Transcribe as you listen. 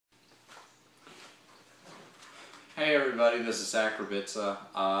Hey everybody, this is Zakk.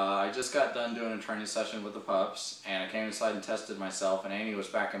 I just got done doing a training session with the pups, and I came inside and tested myself, and Annie was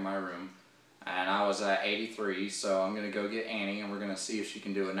back in my room, and I was at 83, so I'm going to go get Annie, and we're going to see if she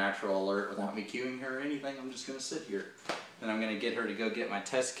can do a natural alert without me cueing her or anything. I'm just going to sit here, and I'm going to get her to go get my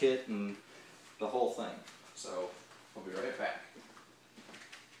test kit and the whole thing. So, I'll be right back.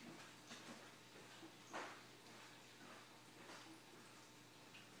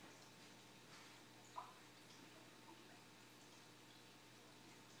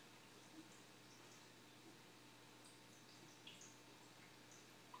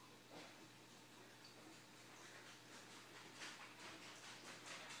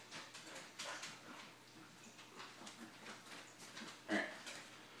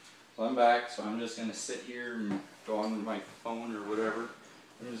 So I'm back, so I'm just going to sit here and go on with my phone or whatever.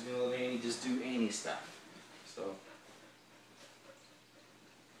 I'm just going to let Annie just do Annie stuff. So,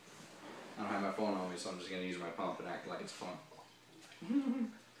 I don't have my phone on me, so I'm just going to use my pump and act like it's fun.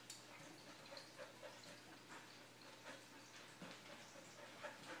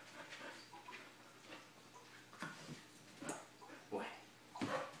 What?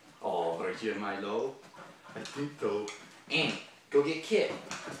 Oh, are you my low? I think so. Annie, go get Kit.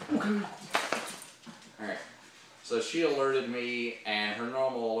 Alright, so she alerted me, and her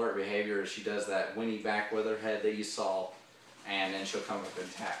normal alert behavior is she does that whinny back with her head that you saw, and then she'll come up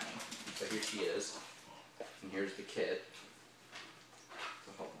and tap me. So here she is, and here's the Kit.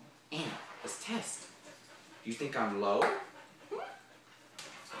 So hold on. Annie, let's test. Do you think I'm low?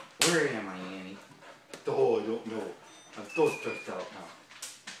 Where am I, Annie? Oh, I don't know. I'm so stressed out now.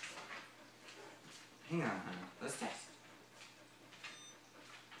 Hang on, honey. Let's test.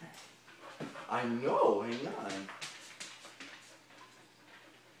 I know, hang on.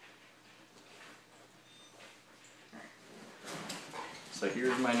 So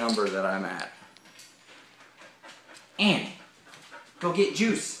here's my number that I'm at. Annie, go get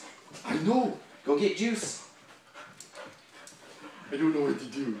juice. I know. Go get juice. I don't know what to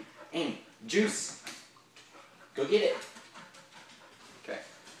do. Annie, juice. Go get it. Okay.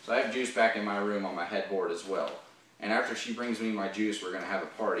 So I have juice back in my room on my headboard as well. And after she brings me my juice, we're going to have a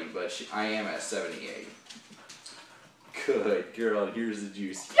party, but I am at 78. Good girl, here's the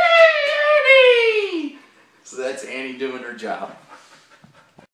juice. Yay, Annie! So that's Annie doing her job.